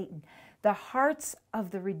with Satan, the hearts of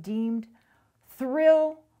the redeemed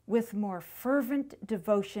thrill with more fervent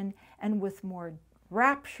devotion and with more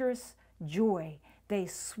rapturous joy. They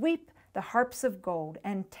sweep the harps of gold,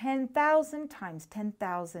 and 10,000 times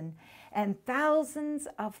 10,000 and thousands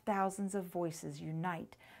of voices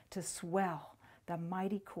unite to swell the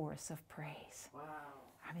mighty chorus of praise. Wow.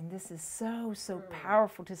 I mean, this is so, so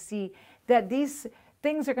powerful to see that these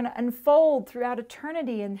things are going to unfold throughout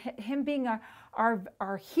eternity, and him being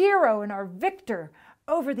our hero and our victor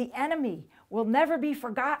over the enemy will never be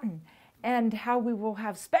forgotten, and how we will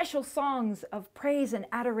have special songs of praise and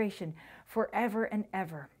adoration forever and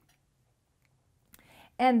ever.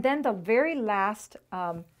 And then the very last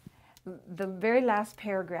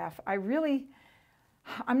paragraph,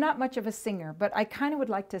 I'm not much of a singer, but I kind of would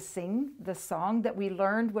like to sing the song that we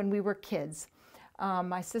learned when we were kids.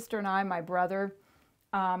 My sister and I, my brother,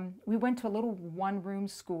 we went to a little one-room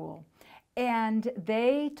school, and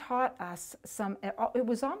they taught us it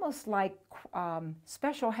was almost like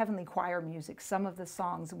special heavenly choir music, some of the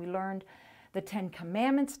songs. We learned the 10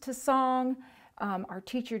 Commandments to song. Our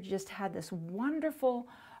teacher just had this wonderful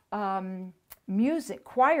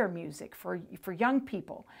choir music for young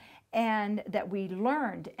people, and that we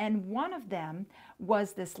learned. And one of them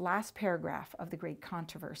was this last paragraph of the Great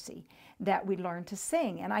Controversy that we learned to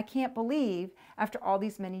sing. And I can't believe, after all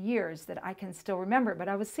these many years, that I can still remember it. But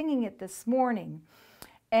I was singing it this morning,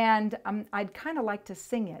 and I'd kind of like to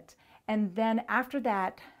sing it. And then after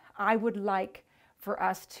that, I would like for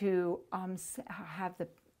us to have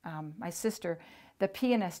my sister, the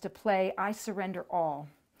pianist, to play I Surrender All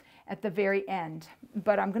at the very end.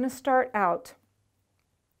 But I'm going to start out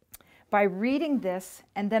by reading this,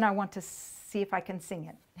 and then I want to see if I can sing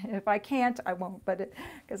it. If I can't, I won't, but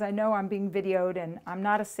because I know I'm being videoed and I'm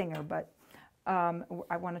not a singer, but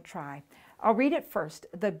I want to try. I'll read it first.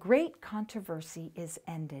 The great controversy is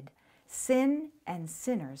ended. Sin and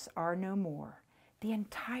sinners are no more. The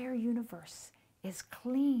entire universe is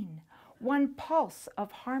clean. One pulse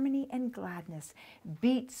of harmony and gladness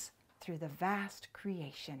beats through the vast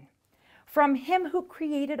creation. From him who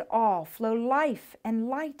created all flow life and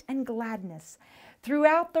light and gladness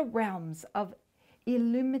throughout the realms of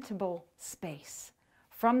illimitable space.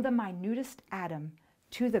 From the minutest atom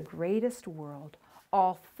to the greatest world,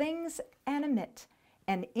 all things animate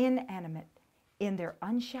and inanimate in their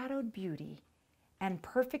unshadowed beauty and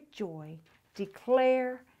perfect joy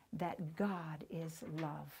declare that God is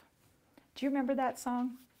love. Do you remember that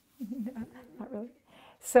song? Not really.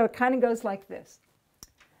 So it kind of goes like this.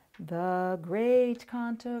 The great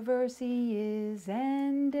controversy is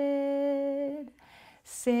ended.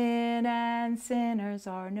 Sin and sinners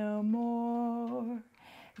are no more.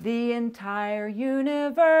 The entire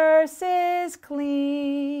universe is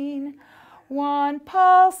clean. One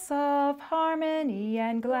pulse of harmony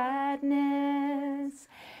and gladness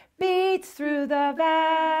beats through the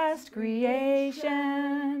vast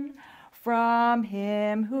creation. From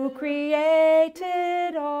him who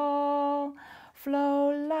created all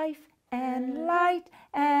flow life and light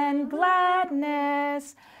and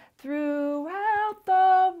gladness throughout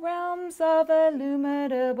the realms of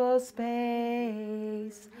illimitable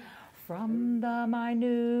space. From the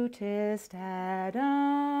minutest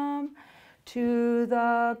atom to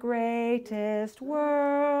the greatest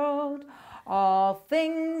world, all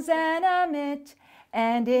things animate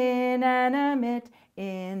and inanimate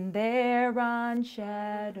in their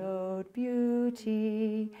unshadowed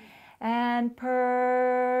beauty and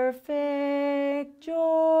perfect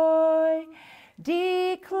joy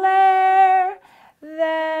declare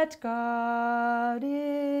that God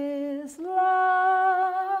is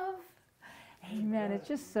love. Amen. It's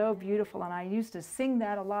just so beautiful, and I used to sing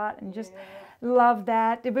that a lot and just love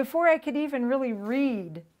that. Before I could even really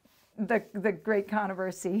read the Great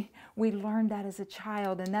Controversy, we learned that as a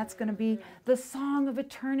child, and that's going to be the song of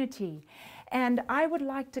eternity. And I would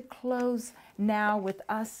like to close now with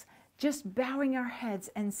us just bowing our heads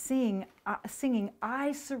and singing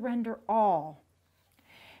I Surrender All,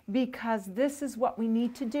 because this is what we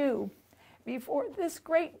need to do before this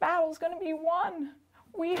great battle is going to be won.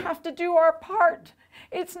 We have to do our part.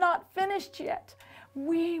 It's not finished yet.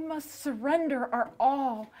 We must surrender our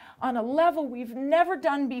all on a level we've never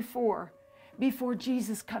done before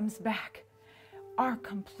Jesus comes back. Our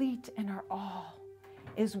complete and our all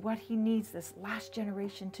is what he needs this last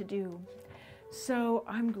generation to do. So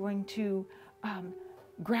I'm going to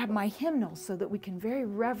grab my hymnal so that we can very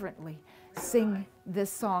reverently sing this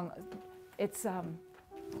song. It's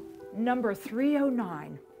number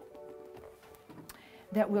 309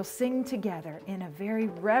 that we'll sing together in a very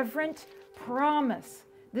reverent promise.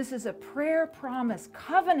 This is a prayer promise,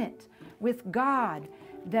 covenant with God,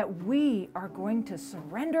 that we are going to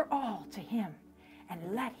surrender all to him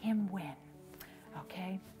and let him win.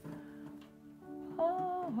 Okay?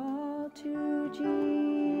 All to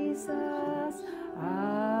Jesus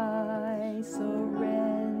I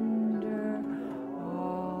surrender,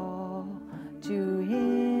 all to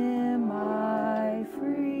him I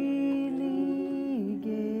freely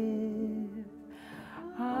give.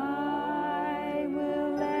 I will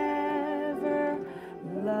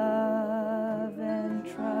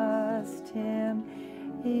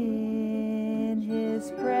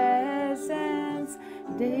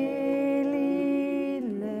daily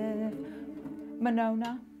live.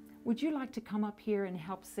 Monona, would you like to come up here and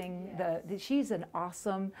help sing? She's an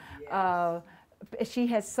awesome, she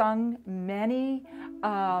has sung many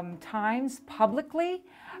times publicly,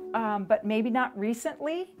 but maybe not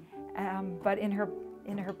recently, but in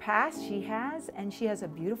her past she has, and she has a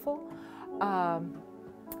beautiful,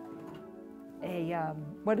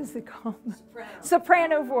 what is it called?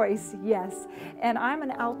 Soprano voice, yes. And I'm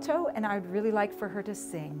an alto, and I'd really like for her to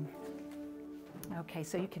sing. Okay,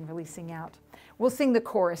 so you can really sing out. We'll sing the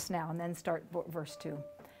chorus now and then start verse 2.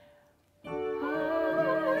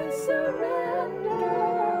 I surrender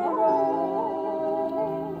all.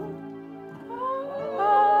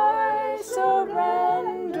 I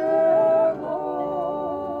surrender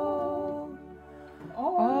all.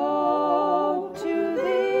 All to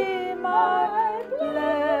thee, my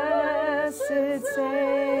blessed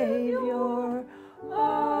Savior.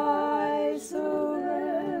 I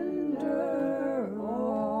surrender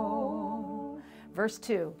all. Verse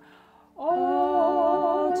 2.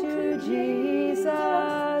 All to Jesus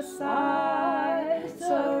I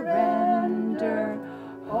surrender,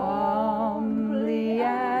 humbly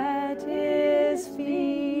at his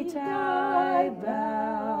feet I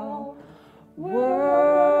bow.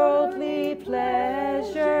 Worldly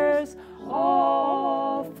pleasures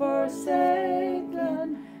all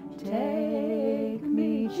forsaken, take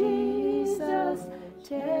me, Jesus,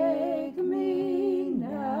 take me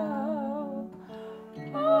now.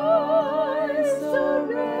 I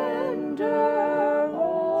surrender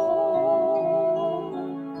all.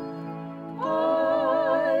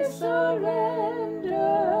 I surrender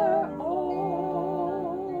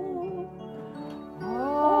all.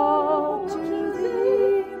 All to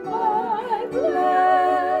thee, my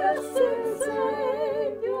blessed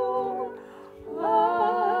Savior,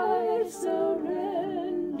 I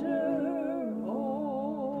surrender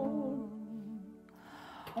all.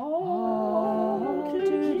 All to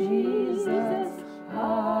Jesus I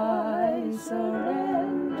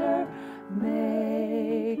surrender,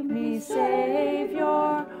 make me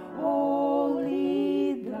Savior,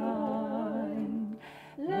 wholly thine.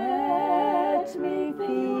 Let me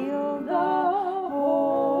feel the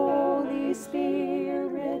Holy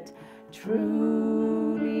Spirit,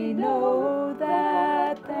 truly know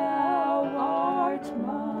that thou art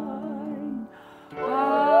mine.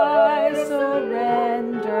 I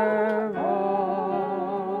surrender all.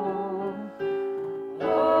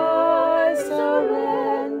 I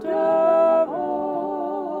surrender all.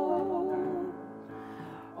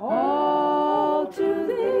 All to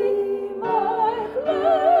thee, my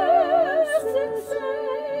blessed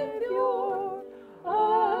Savior, I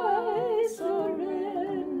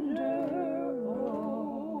surrender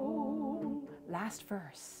all. Last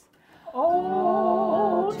verse.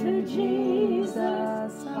 All to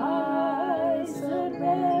Jesus I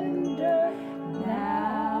surrender.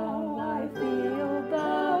 Now I feel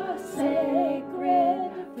the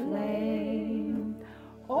sacred flame.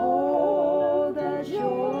 Oh, the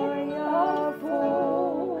joy of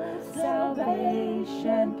full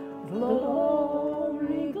salvation.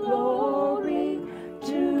 Glory, glory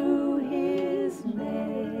to his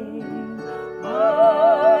name.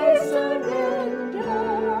 I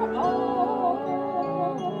surrender all.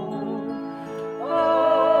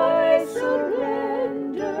 I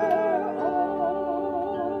surrender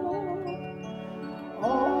all.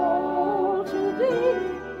 All to thee,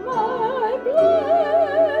 my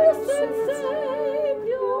blessed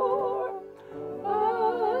Savior, I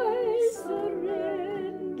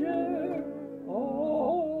surrender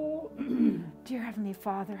all. Dear Heavenly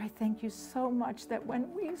Father, I thank you so much that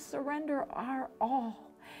when we surrender our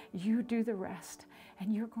all, you do the rest,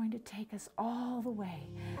 and you're going to take us all the way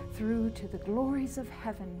through to the glories of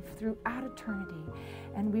heaven throughout eternity,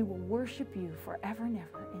 and we will worship you forever and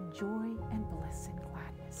ever in joy and bliss and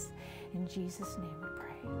gladness. In Jesus' name we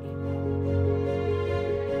pray, amen.